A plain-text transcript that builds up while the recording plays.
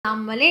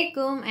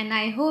Assalamualaikum, and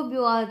I hope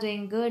you are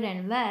doing good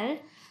and well.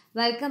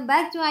 Welcome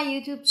back to our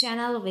YouTube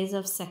channel Ways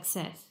of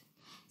Success.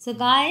 So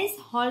guys,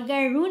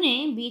 Holger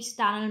Rune beat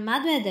Daniel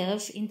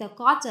Medvedev in the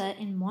quarter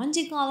in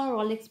Monte Carlo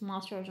Rolex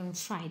Masters on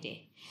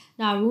Friday.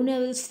 Now Rune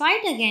will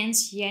fight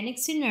against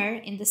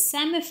JANNIK in the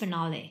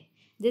semi-finale.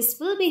 This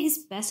will be his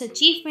best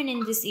achievement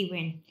in this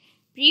event.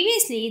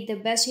 Previously, the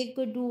best he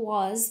could do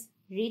was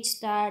reach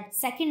the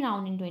second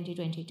round in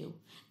 2022.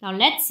 Now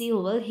let's see,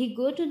 will he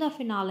go to the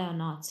finale or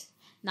not?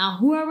 Now,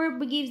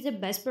 whoever gives the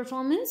best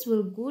performance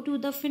will go to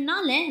the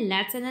finale.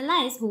 Let's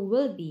analyze who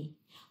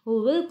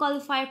will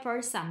qualify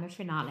for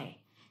semi-finale.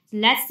 So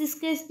let's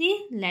discuss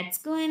this. Let's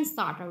go and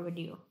start our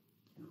video.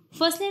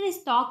 Firstly,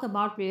 let's talk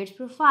about player's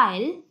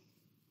profile.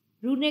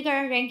 Rune's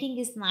current ranking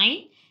is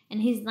 9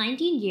 and he's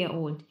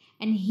 19-year-old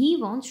and he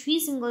won 3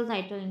 single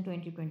titles in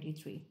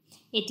 2023.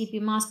 ATP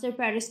Master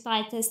Paris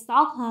title,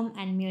 Stockholm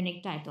and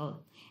Munich title.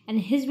 And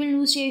his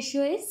win-lose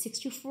ratio is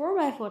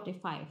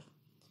 64/45.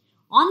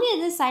 On the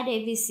other side,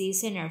 if we see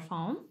Sinner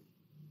form,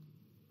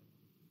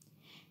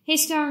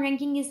 his current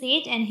ranking is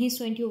 8 and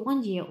he's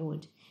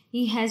 21-year-old.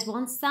 He has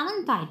won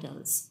 7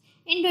 titles.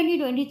 In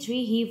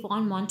 2023, he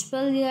won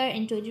Montpellier.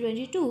 In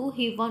 2022,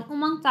 he won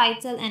Umang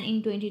title, and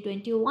in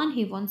 2021,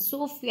 he won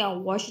Sofia,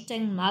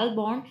 Washington,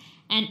 Melbourne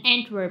and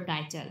Antwerp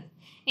title.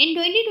 In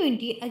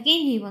 2020,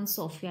 again he won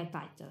Sofia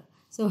title.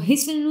 So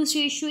his win-lose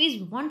ratio is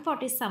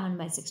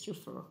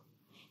 147/64.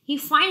 He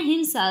finds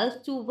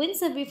himself 2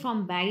 wins away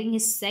from bagging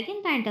his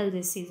second title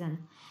this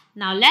season.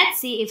 Now let's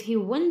see if he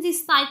wins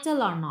this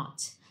title or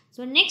not.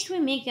 So next we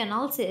make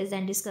analysis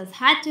and discuss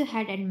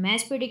head-to-head and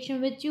match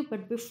prediction with you.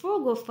 But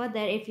before go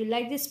further, if you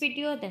like this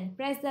video, then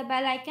press the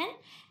bell icon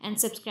and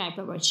subscribe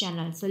to our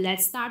channel. So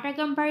let's start our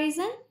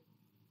comparison.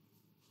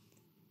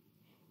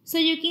 So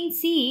you can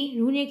see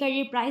Rune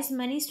career prize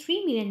money is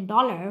 $3 million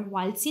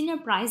while Sinner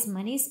prize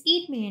money is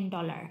 $8 million.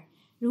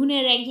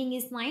 Rune ranking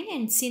is 9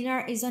 and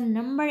Sinner is on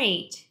number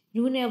 8.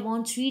 Rune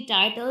won 3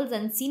 titles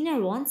and Sinner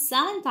won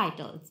 7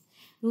 titles.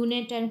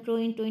 Rune turned pro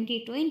in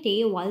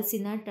 2020 while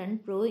Sinner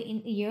turned pro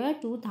in year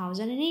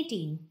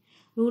 2018.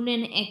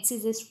 Rune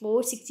axis is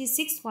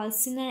 466 while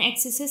Sinner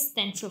axis is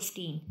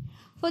 1015.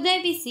 Further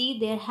we see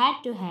their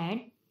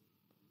head-to-head.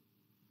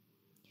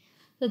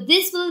 So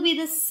this will be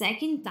the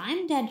second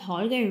time that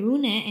Holger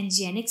Rune and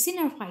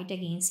JANNIK fight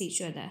against each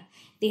other.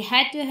 The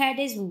head-to-head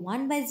is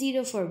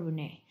 1/0 for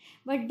Rune,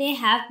 but they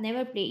have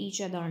never played each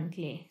other on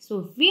clay.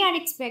 So we are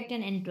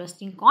expecting an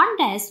interesting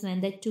contest when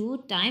the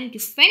two-time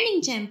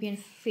defending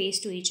champions face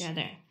to each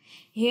other.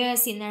 Here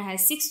Sinner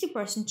has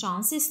 60%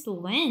 chances to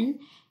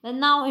win, but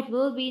now it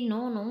will be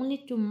known only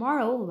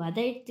tomorrow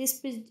whether this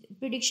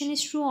prediction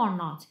is true or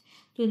not.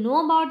 To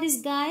know about this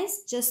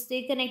guys, just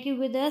stay connected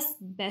with us.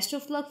 Best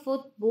of luck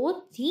for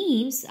both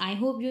teams. I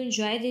hope you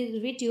enjoyed this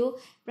video.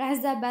 Press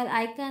the bell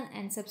icon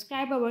and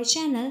subscribe our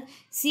channel.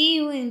 See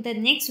you in the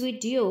next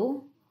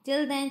video.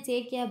 Till then,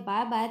 take care.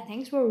 Bye bye.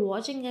 Thanks for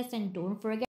watching us and don't forget